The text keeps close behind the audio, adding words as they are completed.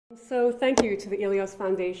So thank you to the Eleos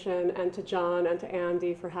Foundation and to John and to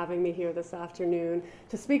Andy for having me here this afternoon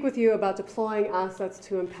to speak with you about deploying assets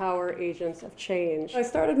to empower agents of change. I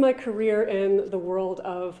started my career in the world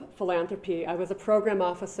of philanthropy. I was a program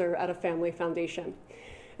officer at a family foundation.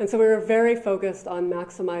 And so we were very focused on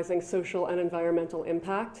maximizing social and environmental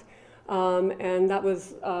impact. And that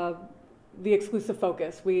was the exclusive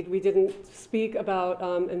focus. We didn't speak about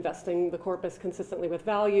investing the corpus consistently with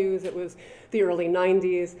values. It was the early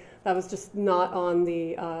 90s. That was just not on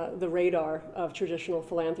the radar of traditional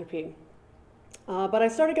philanthropy. But I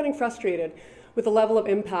started getting frustrated with the level of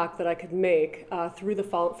impact that I could make through the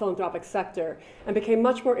philanthropic sector and became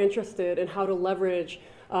much more interested in how to leverage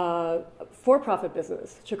for-profit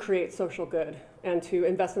business to create social good and to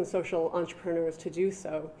invest in social entrepreneurs to do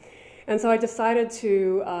so. And so I decided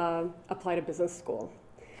to apply to business school.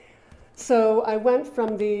 So I went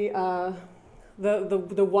from the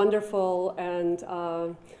wonderful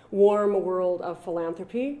and warm world of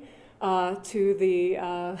philanthropy to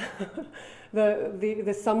the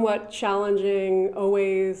somewhat challenging,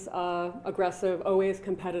 always aggressive, always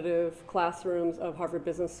competitive classrooms of Harvard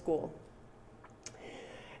Business School.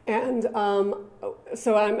 And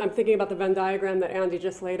so I'm thinking about the Venn diagram that Andy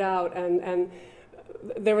just laid out, and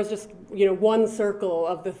there was just one circle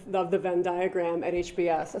of the Venn diagram at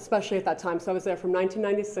HBS, especially at that time. So I was there from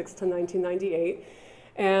 1996 to 1998,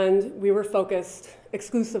 and we were focused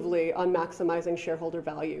exclusively on maximizing shareholder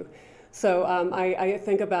value. So I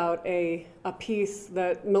think about a piece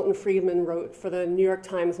that Milton Friedman wrote for the New York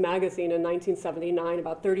Times Magazine in 1979,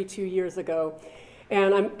 about 32 years ago.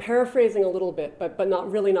 And I'm paraphrasing a little bit, but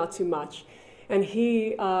not too much. And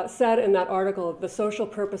he said in that article, the social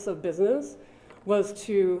purpose of business was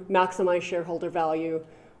to maximize shareholder value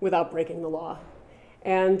without breaking the law.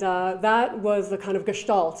 And that was the kind of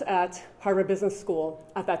gestalt at Harvard Business School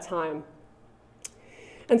at that time.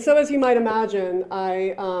 And so as you might imagine,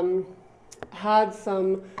 I had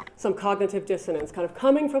some cognitive dissonance, kind of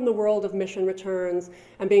coming from the world of mission returns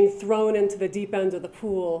and being thrown into the deep end of the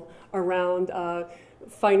pool around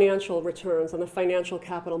financial returns on the financial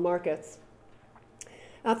capital markets.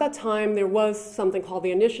 At that time, there was something called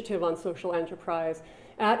the Initiative on Social Enterprise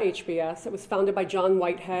at HBS. It was founded by John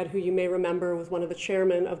Whitehead, who you may remember was one of the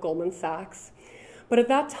chairmen of Goldman Sachs. But at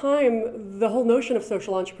that time, the whole notion of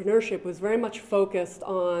social entrepreneurship was very much focused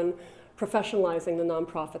on professionalizing the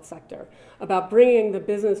nonprofit sector, about bringing the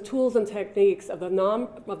business tools and techniques of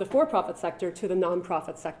the for-profit sector to the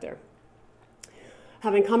nonprofit sector.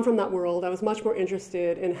 Having come from that world, I was much more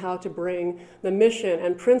interested in how to bring the mission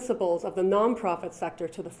and principles of the nonprofit sector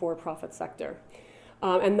to the for-profit sector.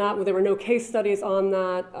 And there were no case studies on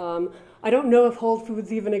that. I don't know if Whole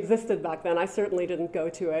Foods even existed back then. I certainly didn't go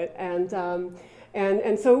to it.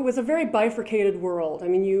 And so it was a very bifurcated world. I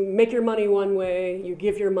mean, you make your money one way, you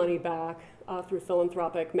give your money back through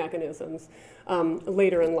philanthropic mechanisms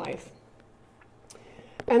later in life.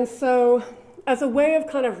 And so as a way of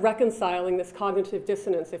kind of reconciling this cognitive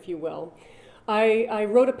dissonance, if you will, I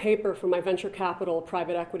wrote a paper for my venture capital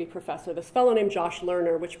private equity professor, this fellow named Josh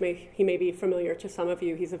Lerner, he may be familiar to some of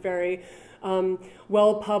you. He's a very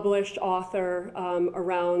well-published author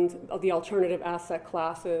around the alternative asset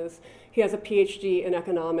classes. He has a PhD in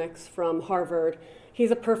economics from Harvard.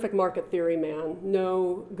 He's a perfect market theory man.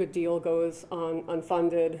 No good deal goes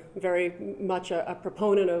unfunded. Very much a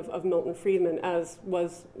proponent of Milton Friedman, as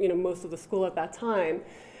was most of the school at that time.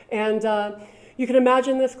 And you can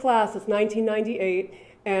imagine this class. It's 1998,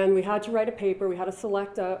 and we had to write a paper. We had to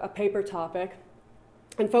select a paper topic.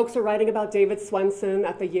 And folks are writing about David Swenson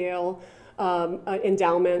at the Yale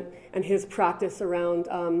endowment and his practice around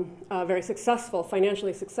a very successful,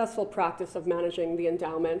 financially successful practice of managing the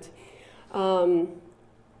endowment.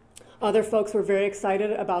 Other folks were very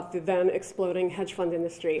excited about the then exploding hedge fund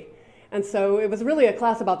industry. And so it was really a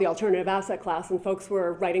class about the alternative asset class, and folks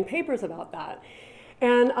were writing papers about that.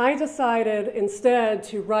 And I decided instead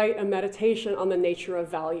to write a meditation on the nature of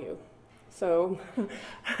value. So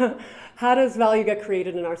how does value get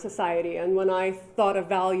created in our society? And when I thought of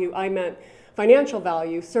value, I meant financial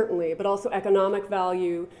value, certainly, but also economic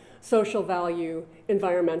value, social value,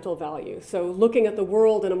 environmental value. So looking at the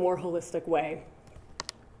world in a more holistic way.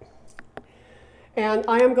 And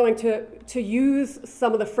I am going to use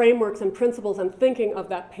some of the frameworks and principles and thinking of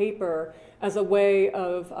that paper as a way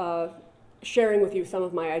of sharing with you some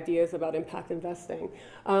of my ideas about impact investing.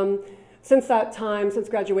 Since that time, since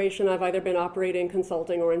graduation, I've either been operating,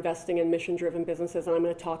 consulting, or investing in mission-driven businesses, and I'm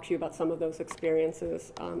going to talk to you about some of those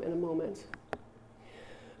experiences in a moment.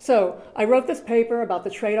 So I wrote this paper about the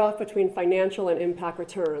trade-off between financial and impact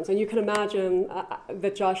returns. And you can imagine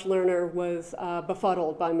that Josh Lerner was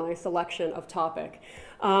befuddled by my selection of topic.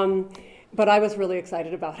 But I was really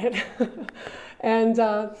excited about it. And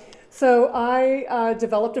so I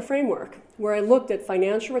developed a framework where I looked at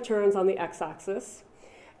financial returns on the x-axis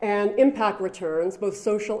and impact returns, both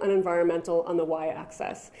social and environmental, on the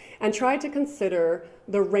y-axis, and tried to consider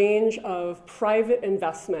the range of private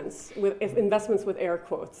investments, investments with air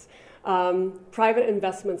quotes, private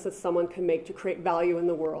investments that someone can make to create value in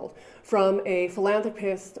the world, from a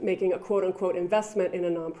philanthropist making a quote-unquote investment in a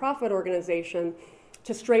nonprofit organization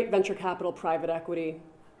to straight venture capital private equity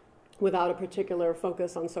without a particular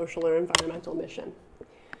focus on social or environmental mission.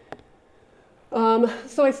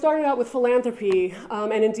 So I started out with philanthropy,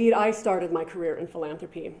 and indeed I started my career in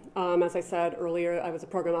philanthropy. As I said earlier, I was a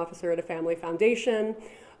program officer at a family foundation.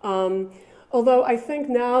 Although I think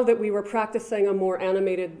now that we were practicing a more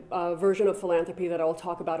animated version of philanthropy that I'll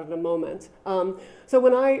talk about in a moment. So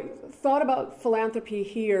when I thought about philanthropy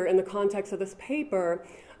here in the context of this paper,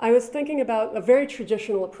 I was thinking about a very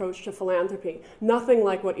traditional approach to philanthropy, nothing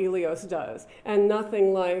like what Eleos does, and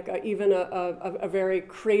nothing like even a very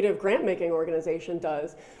creative grant-making organization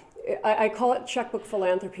does. I call it checkbook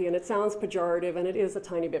philanthropy, and it sounds pejorative, and it is a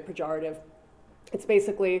tiny bit pejorative. It's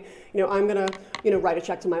basically, I'm going to, write a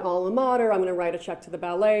check to my alma mater. I'm going to write a check to the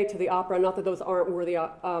ballet, to the opera. Not that those aren't worthy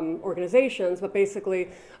organizations, but basically,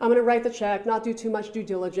 I'm going to write the check, not do too much due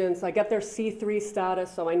diligence. I get their C3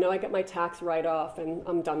 status, so I know I get my tax write-off, and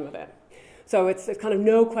I'm done with it. So it's kind of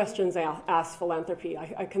no questions asked philanthropy.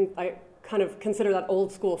 I kind of consider that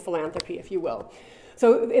old school philanthropy, if you will.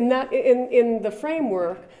 So in the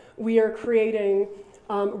framework, we are creating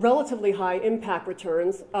relatively high impact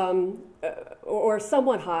returns, or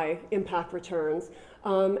somewhat high impact returns,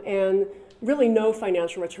 and really no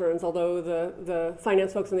financial returns, although the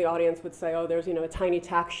finance folks in the audience would say, oh, there's a tiny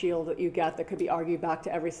tax shield that you get that could be argued back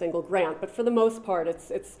to every single grant. But for the most part,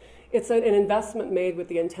 it's an investment made with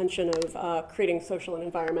the intention of creating social and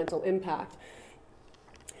environmental impact.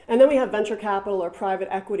 And then we have venture capital or private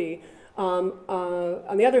equity,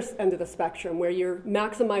 on the other end of the spectrum, where you're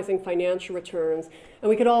maximizing financial returns. And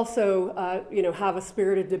we could also have a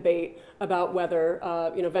spirited debate about whether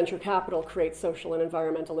venture capital creates social and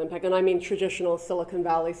environmental impact. And I mean traditional Silicon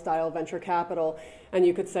Valley style venture capital. And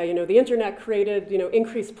you could say, the internet created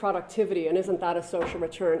increased productivity, and isn't that a social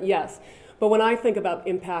return? Yes. But when I think about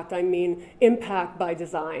impact, I mean impact by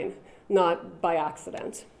design, not by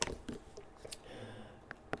accident.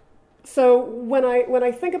 So when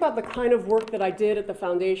I think about the kind of work that I did at the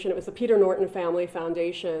foundation, it was the Peter Norton Family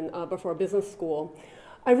Foundation before business school,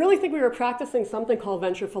 I really think we were practicing something called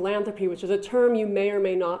venture philanthropy, which is a term you may or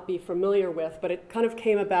may not be familiar with, but it kind of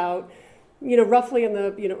came about roughly in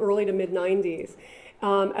the early to mid-90s.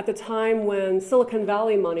 At the time when Silicon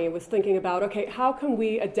Valley money was thinking about, okay, how can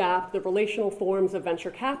we adapt the relational forms of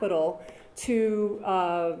venture capital to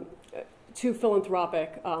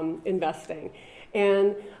philanthropic investing?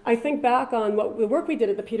 And I think back on the work we did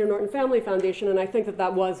at the Peter Norton Family Foundation, and I think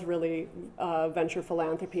that was really venture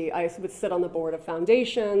philanthropy. I would sit on the board of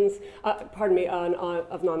foundations, of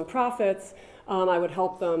nonprofits. I would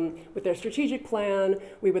help them with their strategic plan.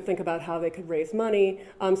 We would think about how they could raise money.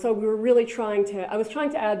 So we were really I was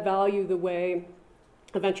trying to add value the way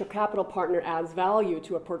a venture capital partner adds value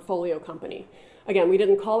to a portfolio company. Again, we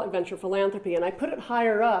didn't call it venture philanthropy, and I put it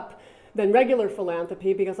higher up than regular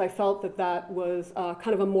philanthropy because I felt that was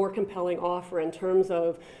kind of a more compelling offer in terms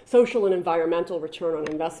of social and environmental return on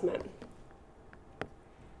investment.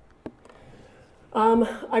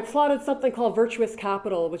 I plotted something called virtuous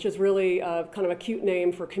capital, which is really kind of a cute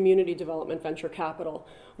name for community development venture capital,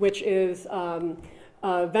 which is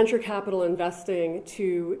venture capital investing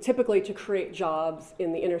typically to create jobs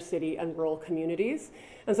in the inner city and rural communities.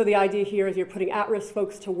 And so the idea here is you're putting at-risk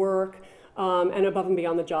folks to work, and above and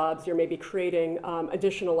beyond the jobs, you're maybe creating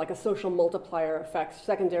additional, like a social multiplier effect,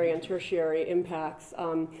 secondary and tertiary impacts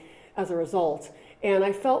as a result. And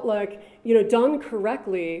I felt like, done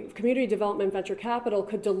correctly, community development venture capital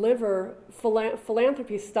could deliver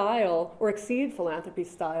philanthropy style or exceed philanthropy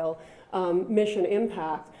style mission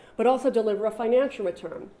impact, but also deliver a financial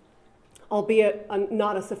return, albeit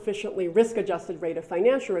not a sufficiently risk-adjusted rate of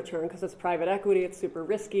financial return because it's private equity, it's super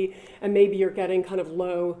risky, and maybe you're getting kind of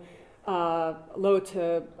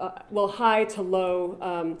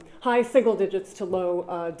high single digits to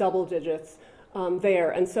low double digits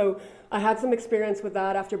there. And so I had some experience with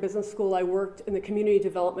that. After business school, I worked in the community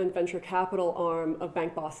development venture capital arm of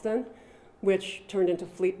Bank Boston, which turned into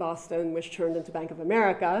Fleet Boston, which turned into Bank of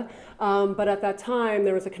America. But at that time,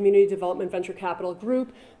 there was a community development venture capital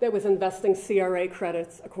group that was investing CRA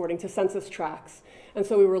credits according to census tracts. And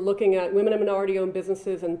so we were looking at women and minority-owned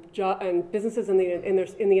businesses and businesses in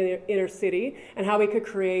the inner city, and how we could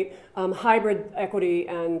create hybrid equity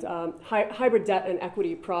and hybrid debt and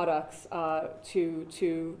equity products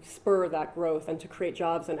to spur that growth and to create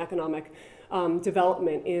jobs and economic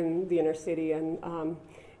development in the inner city and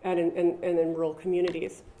in rural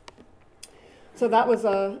communities. So that was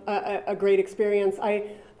a great experience.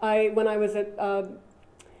 When I was at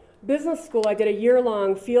business school, I did a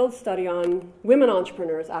year-long field study on women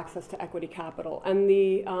entrepreneurs' access to equity capital. And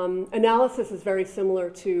the analysis is very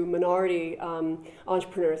similar to minority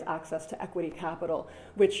entrepreneurs' access to equity capital,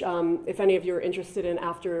 which if any of you are interested in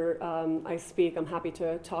after I speak, I'm happy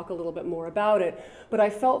to talk a little bit more about it. But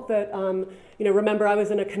I felt that, remember I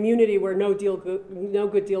was in a community where no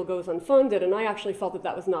good deal goes unfunded, and I actually felt that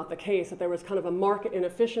that was not the case, that there was kind of a market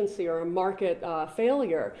inefficiency or a market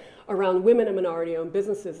failure around women and minority-owned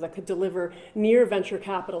businesses that could deliver near venture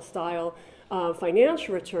capital style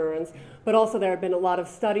financial returns, but also there have been a lot of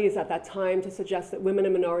studies at that time to suggest that women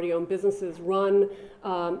and minority-owned businesses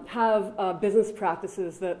have business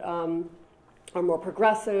practices that are more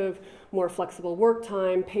progressive, more flexible work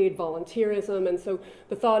time, paid volunteerism, and so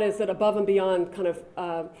the thought is that above and beyond kind of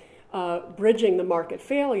bridging the market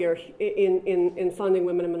failure in funding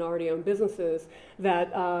women and minority-owned businesses,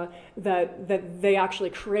 that they actually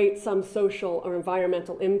create some social or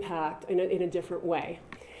environmental impact in a different way.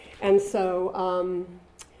 And so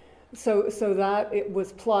that it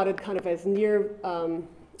was plotted kind of as near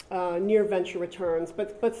venture returns,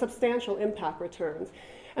 but substantial impact returns.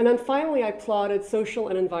 And then finally, I plotted social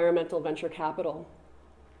and environmental venture capital.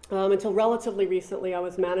 Until relatively recently, I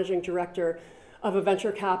was managing director of a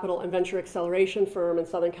venture capital and venture acceleration firm in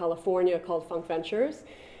Southern California called Funk Ventures.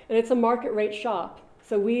 And it's a market rate shop.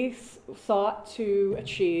 So we sought to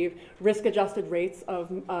achieve risk-adjusted rates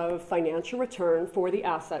of financial return for the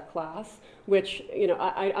asset class, which,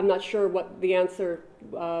 I'm not sure what the answer,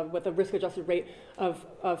 what the risk-adjusted rate of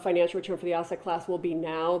financial return for the asset class will be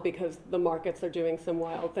now, because the markets are doing some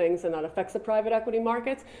wild things and that affects the private equity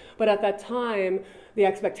markets. But at that time, the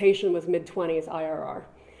expectation was mid-20s IRR.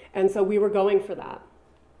 And so we were going for that.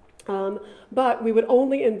 But we would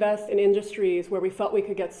only invest in industries where we felt we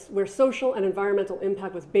could where social and environmental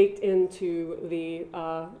impact was baked into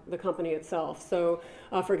the company itself. So,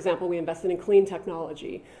 for example, we invested in clean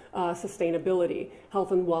technology, sustainability,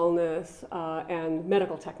 health and wellness, and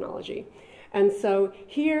medical technology. And so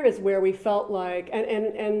here is where we felt like,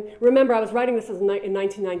 and remember, I was writing this in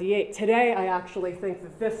 1998. Today, I actually think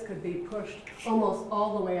that this could be pushed almost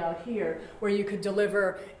all the way out here, where you could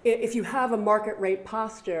deliver, if you have a market rate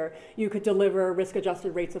posture, you could deliver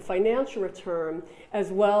risk-adjusted rates of financial return,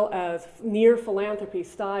 as well as near philanthropy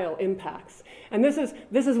style impacts. And this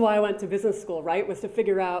is why I went to business school, right? Was to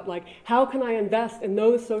figure out, like, how can I invest in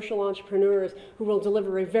those social entrepreneurs who will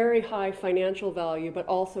deliver a very high financial value, but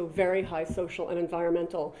also very high social and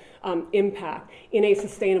environmental impact in a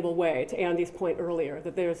sustainable way, to Andy's point earlier,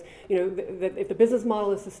 that there's, that if the business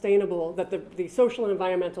model is sustainable, that the social and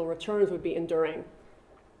environmental returns would be enduring.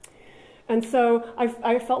 And so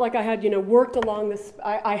I felt like I had, worked along this,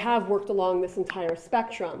 I have worked along this entire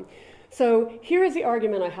spectrum. So here is the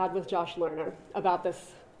argument I had with Josh Lerner about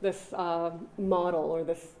this model, or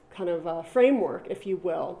this kind of framework, if you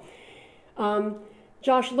will.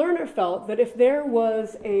 Josh Lerner felt that if there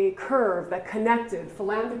was a curve that connected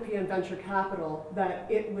philanthropy and venture capital, that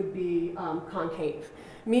it would be concave,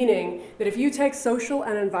 meaning that if you take social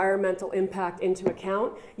and environmental impact into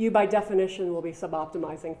account, you by definition will be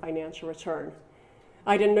suboptimizing financial return.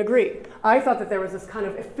 I didn't agree. I thought that there was this kind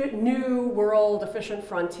of new world efficient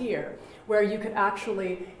frontier where you could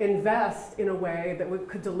actually invest in a way that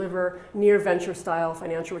could deliver near venture style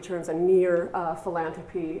financial returns and near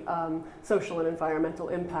philanthropy, social and environmental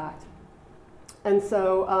impact. And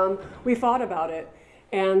so we thought about it,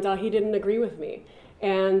 and he didn't agree with me.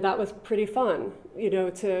 And that was pretty fun,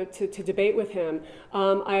 to debate with him.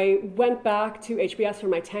 I went back to HBS for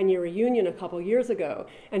my 10-year reunion a couple years ago,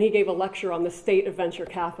 and he gave a lecture on the state of venture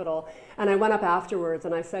capital. And I went up afterwards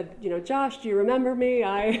and I said, Josh, do you remember me?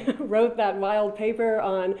 I wrote that wild paper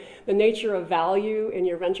on the nature of value in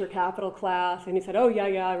your venture capital class. And he said, oh,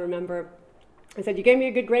 yeah, I remember. I said, you gave me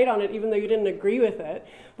a good grade on it, even though you didn't agree with it,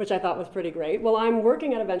 which I thought was pretty great. Well, I'm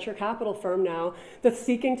working at a venture capital firm now that's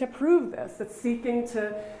seeking to prove this, that's seeking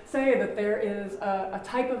to say that there is a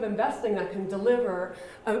type of investing that can deliver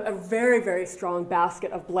a very, very strong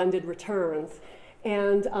basket of blended returns.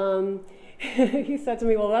 And he said to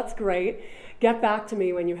me, well, that's great. get back to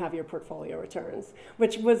me when you have your portfolio returns,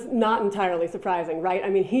 which was not entirely surprising, right? I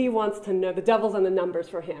mean, he wants to know, the devil's in the numbers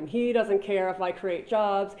for him. He doesn't care if I create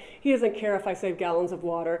jobs. He doesn't care if I save gallons of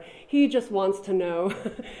water. He just wants to know,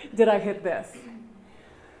 did I hit this?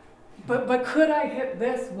 But could I hit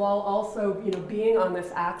this while also, being on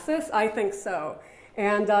this axis? I think so.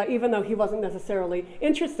 And even though he wasn't necessarily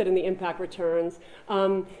interested in the impact returns,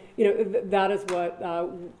 that is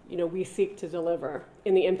what we seek to deliver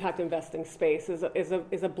in the impact investing space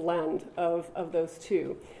is a blend of those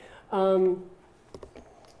two.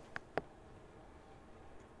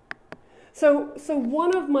 So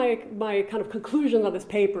one of my kind of conclusions of this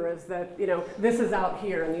paper is that this is out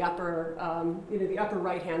here in the upper the upper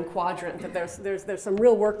right-hand quadrant, that there's some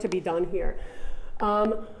real work to be done here.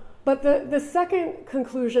 But the second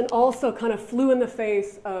conclusion also kind of flew in the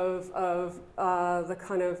face of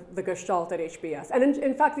the gestalt at HBS, and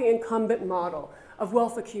in fact the incumbent model of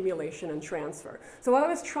wealth accumulation and transfer. So I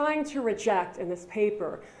was trying to reject in this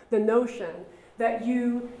paper the notion that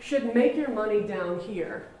you should make your money down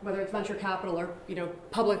here, whether it's venture capital or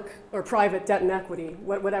public or private debt and equity,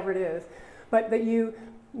 whatever it is, but that you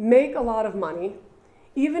make a lot of money,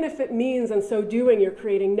 even if it means in so doing you're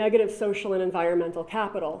creating negative social and environmental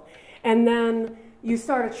capital. And then you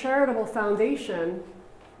start a charitable foundation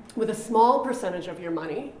with a small percentage of your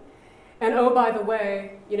money. And oh, by the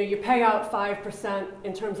way, you pay out 5%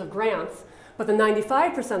 in terms of grants, but the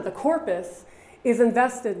 95%, the corpus, is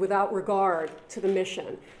invested without regard to the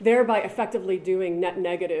mission, thereby effectively doing net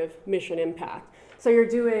negative mission impact. So you're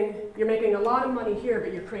making a lot of money here,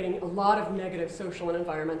 but you're creating a lot of negative social and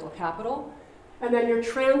environmental capital. And then you're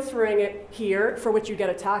transferring it here, for which you get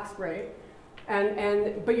a tax break.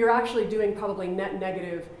 But you're actually doing probably net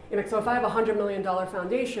negative. So if I have a $100 million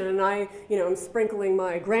foundation and I am sprinkling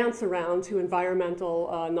my grants around to environmental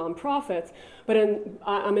nonprofits, but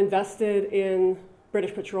I'm invested in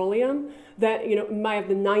British Petroleum, that I have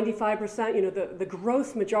the 95%, the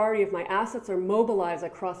gross majority of my assets are mobilized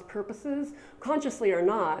across purposes, consciously or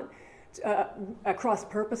not, across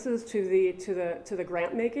purposes to the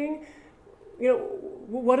grant making.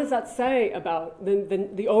 What does that say about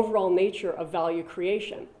the overall nature of value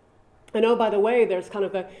creation? And oh, by the way, there's kind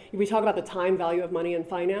of we talk about the time value of money in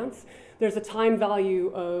finance. There's a time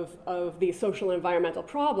value of these social and environmental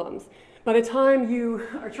problems. By the time you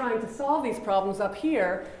are trying to solve these problems up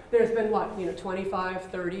here, there's been 25,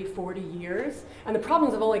 30, 40 years, and the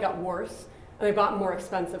problems have only got worse, and they've gotten more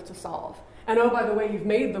expensive to solve. And oh, by the way, you've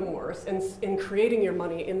made them worse in creating your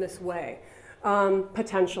money in this way,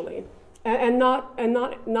 potentially. And not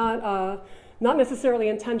necessarily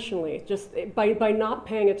intentionally. Just by not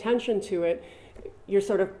paying attention to it, you're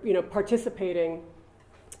sort of participating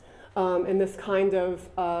in this kind of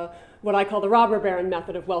what I call the robber baron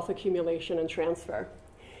method of wealth accumulation and transfer.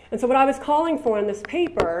 And so what I was calling for in this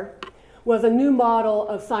paper was a new model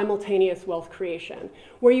of simultaneous wealth creation,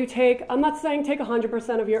 where you I'm not saying take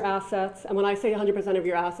 100% of your assets, and when I say 100% of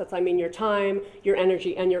your assets, I mean your time, your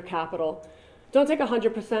energy, and your capital. Don't take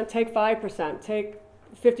 100%, take 5%, take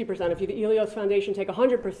 50%. If you're the Eleos Foundation, take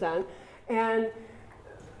 100%, and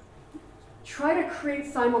try to create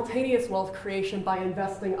simultaneous wealth creation by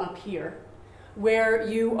investing up here, where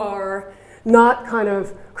you are not kind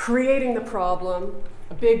of creating the problem,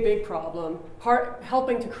 a big, big problem,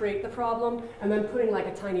 helping to create the problem, and then putting like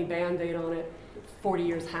a tiny Band-Aid on it 40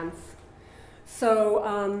 years hence.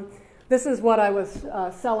 So this is what I was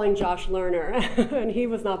selling Josh Lerner, and he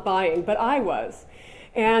was not buying, but I was.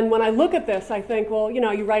 And when I look at this, I think, well,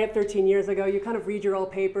 you write it 13 years ago, you kind of read your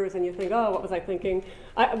old papers and you think, oh, what was I thinking?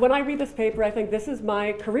 When I read this paper, I think this is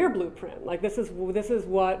my career blueprint. Like this is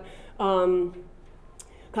what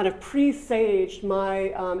kind of presaged my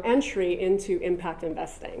entry into impact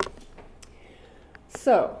investing.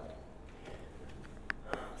 So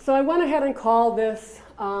I went ahead and called this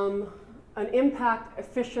an impact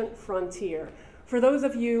efficient frontier. For those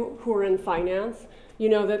of you who are in finance, you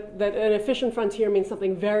know that an efficient frontier means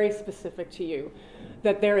something very specific to you,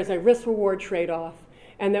 that there is a risk-reward trade-off,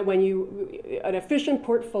 and that when an efficient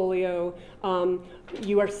portfolio,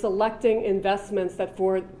 you are selecting investments that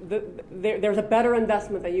there's a better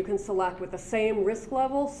investment that you can select with the same risk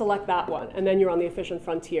level, select that one, and then you're on the efficient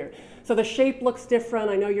frontier. So the shape looks different.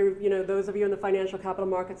 I know those of you in the financial capital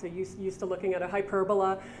markets are used to looking at a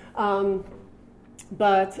hyperbola.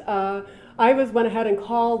 But I went ahead and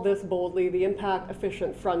called this boldly the impact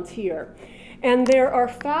efficient frontier. And there are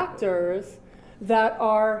factors that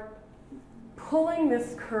are pulling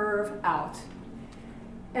this curve out.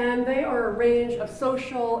 And they are a range of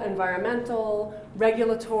social, environmental,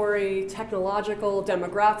 regulatory, technological,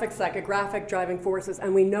 demographic, psychographic driving forces,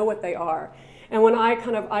 and we know what they are. And when I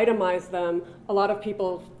kind of itemize them, a lot of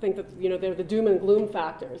people think that, you know, they're the doom and gloom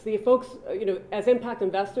factors. The folks, you know, as impact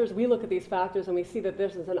investors, we look at these factors and we see that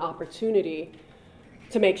this is an opportunity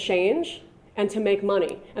to make change and to make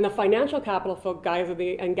money. And the financial capital folk guys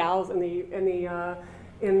and gals in the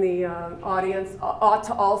audience ought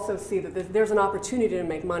to also see that there's an opportunity to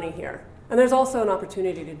make money here. And there's also an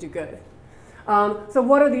opportunity to do good. So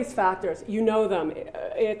what are these factors? You know them.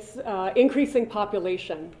 It's increasing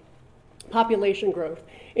population growth,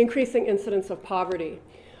 increasing incidence of poverty,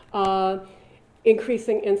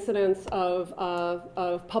 increasing incidence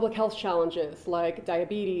of public health challenges like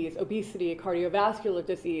diabetes, obesity, cardiovascular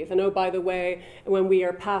disease. And oh, by the way, when we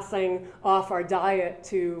are passing off our diet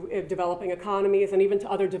to developing economies and even to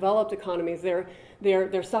other developed economies,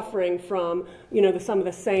 they're suffering from, you know, some of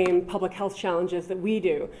the same public health challenges that we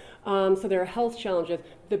do. So there are health challenges.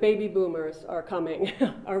 The baby boomers are coming.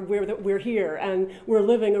 We're here, and we're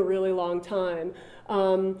living a really long time.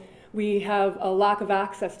 We have a lack of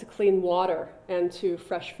access to clean water and to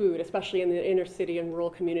fresh food, especially in the inner city and rural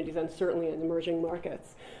communities, and certainly in emerging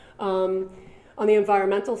markets. On the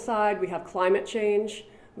environmental side, we have climate change.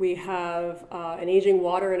 We have an aging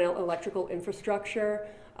water and electrical infrastructure.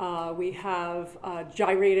 We have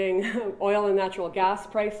gyrating oil and natural gas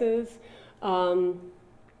prices. The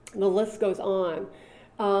list goes on.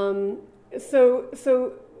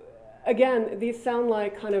 So again, these sound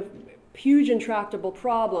like kind of huge intractable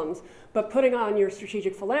problems, but putting on your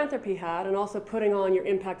strategic philanthropy hat and also putting on your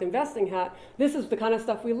impact investing hat, this is the kind of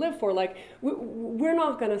stuff we live for. Like, we're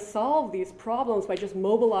not going to solve these problems by just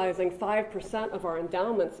mobilizing 5% of our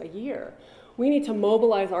endowments a year. We need to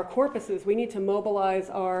mobilize our corpuses. We need to mobilize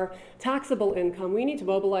our taxable income. We need to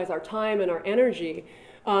mobilize our time and our energy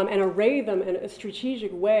and array them in a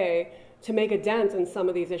strategic way to make a dent in some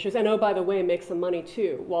of these issues. And oh, by the way, make some money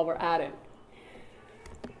too while we're at it.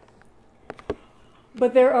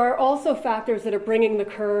 But there are also factors that are bringing the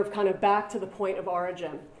curve kind of back to the point of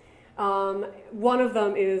origin. One of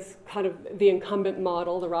them is kind of the incumbent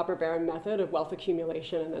model, the robber baron method of wealth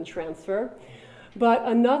accumulation and then transfer. But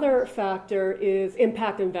another factor is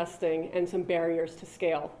impact investing and some barriers to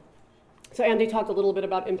scale. So Andy talked a little bit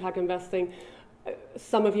about impact investing.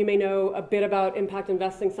 Some of you may know a bit about impact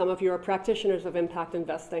investing. Some of you are practitioners of impact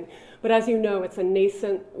investing. But as you know, it's a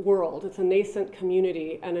nascent world. It's a nascent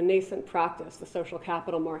community and a nascent practice, the social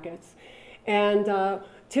capital markets, and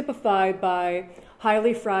typified by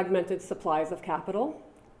highly fragmented supplies of capital,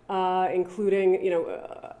 including, you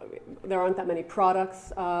know, there aren't that many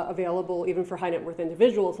products available even for high net worth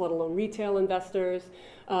individuals, let alone retail investors.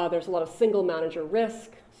 There's a lot of single manager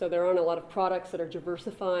risk. So there aren't a lot of products that are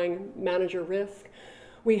diversifying manager risk.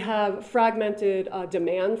 We have fragmented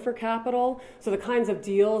demand for capital. So the kinds of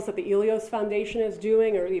deals that the Eleos Foundation is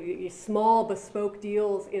doing are these small bespoke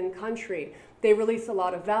deals in country. They release a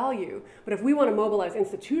lot of value. But if we want to mobilize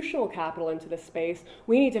institutional capital into this space,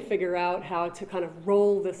 we need to figure out how to kind of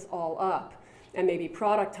roll this all up and maybe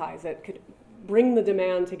productize it, could bring the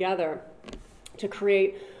demand together to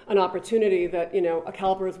create an opportunity that, you know, a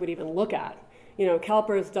CalPERS would even look at. You know,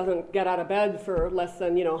 CalPERS doesn't get out of bed for less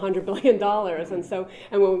than, you know, $100 billion. And so,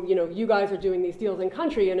 and when, you know, you guys are doing these deals in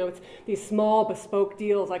country, you know, it's these small bespoke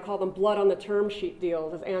deals. I call them blood on the term sheet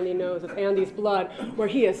deals, as Andy knows. It's Andy's blood, where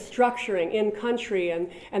he is structuring in country and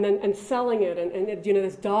selling it and, you know,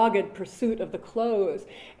 this dogged pursuit of the close.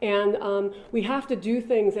 And we have to do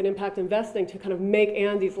things in impact investing to kind of make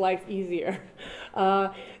Andy's life easier.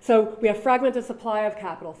 So we have fragmented supply of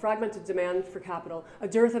capital, fragmented demand for capital, a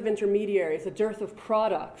dearth of intermediaries, a dearth of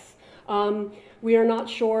products. We are not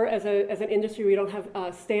sure as an industry, we don't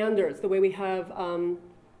have standards the way we have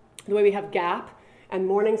GAP and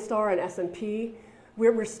Morningstar and S&P.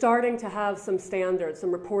 We're starting to have some standards,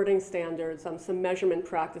 some reporting standards, some measurement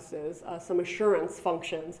practices, some assurance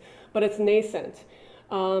functions, but it's nascent.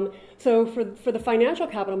 So for the financial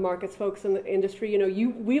capital markets folks in the industry, you know,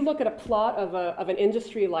 we look at a plot of an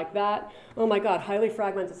industry like that. Oh my God, highly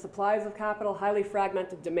fragmented supplies of capital, highly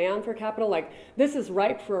fragmented demand for capital. Like, this is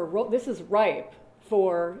ripe for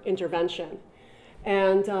intervention,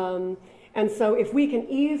 and so if we can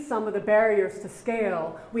ease some of the barriers to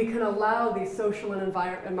scale, we can allow these social and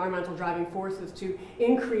environmental driving forces to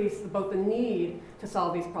increase both the need to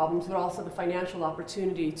solve these problems, but also the financial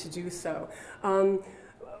opportunity to do so.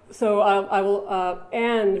 So I will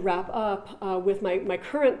wrap up with my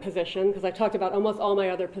current position, because I talked about almost all my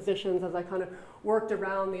other positions as I kind of worked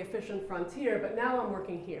around the efficient frontier, but now I'm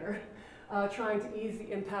working here, trying to ease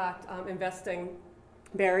the impact investing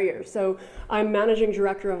barriers. So I'm managing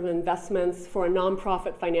director of investments for a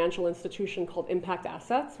nonprofit financial institution called Impact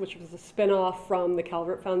Assets, which was a spinoff from the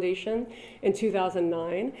Calvert Foundation in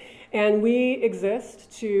 2009. And we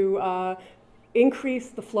exist to increase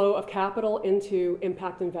the flow of capital into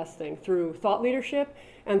impact investing through thought leadership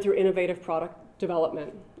and through innovative product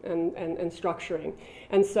development and structuring.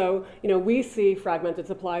 And so, we see fragmented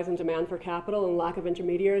supplies and demand for capital and lack of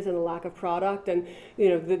intermediaries and a lack of product, and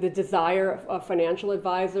the desire of financial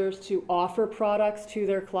advisors to offer products to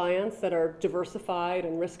their clients that are diversified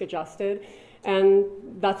and risk adjusted. And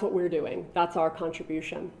that's what we're doing. That's our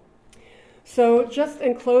contribution. So just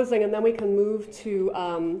in closing, and then we can move to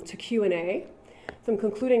Q&A, some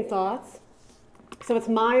concluding thoughts. So it's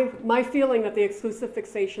my feeling that the exclusive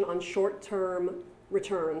fixation on short-term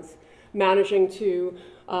returns, managing to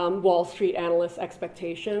Wall Street analysts'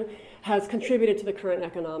 expectation, has contributed to the current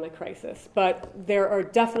economic crisis. But there are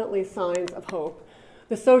definitely signs of hope.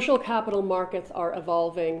 The social capital markets are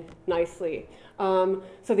evolving nicely. So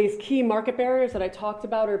these key market barriers that I talked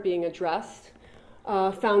about are being addressed.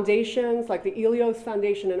 Foundations like the Eleos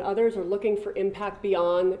Foundation and others are looking for impact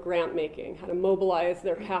beyond grant making, how to mobilize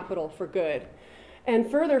their capital for good.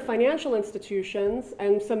 And further, financial institutions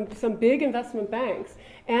and some big investment banks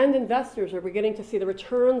and investors are beginning to see the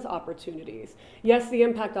returns opportunities. Yes, the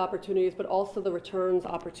impact opportunities, but also the returns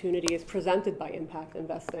opportunities presented by impact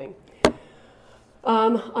investing.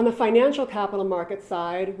 On the financial capital market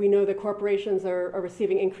side, we know that corporations are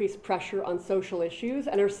receiving increased pressure on social issues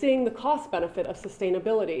and are seeing the cost benefit of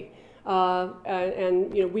sustainability.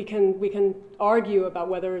 We can argue about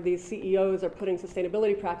whether these CEOs are putting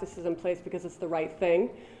sustainability practices in place because it's the right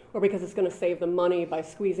thing or because it's going to save them money by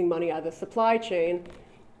squeezing money out of the supply chain.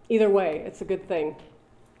 Either way, it's a good thing.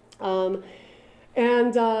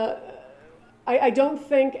 I don't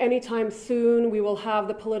think anytime soon we will have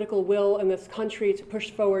the political will in this country to push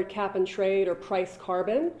forward cap and trade or price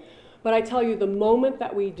carbon. But I tell you, the moment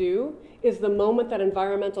that we do is the moment that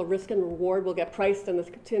environmental risk and reward will get priced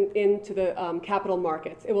into the capital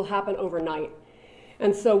markets. It will happen overnight.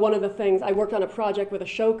 And so one of the things, I worked on a project with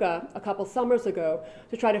Ashoka a couple summers ago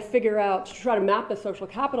to try to map the social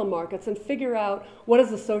capital markets and figure out what is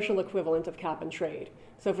the social equivalent of cap and trade.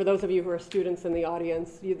 So for those of you who are students in the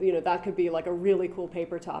audience, that could be like a really cool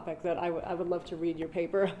paper topic that I would love to read your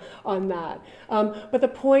paper on that. But the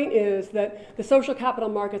point is that the social capital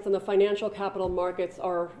markets and the financial capital markets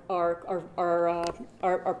are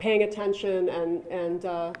paying attention, and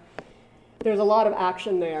there's a lot of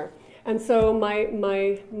action there. And so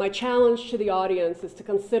my challenge to the audience is to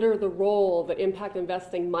consider the role that impact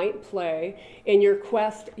investing might play in your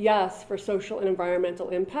quest, yes, for social and environmental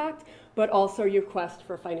impact, but also your quest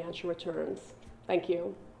for financial returns. Thank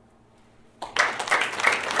you.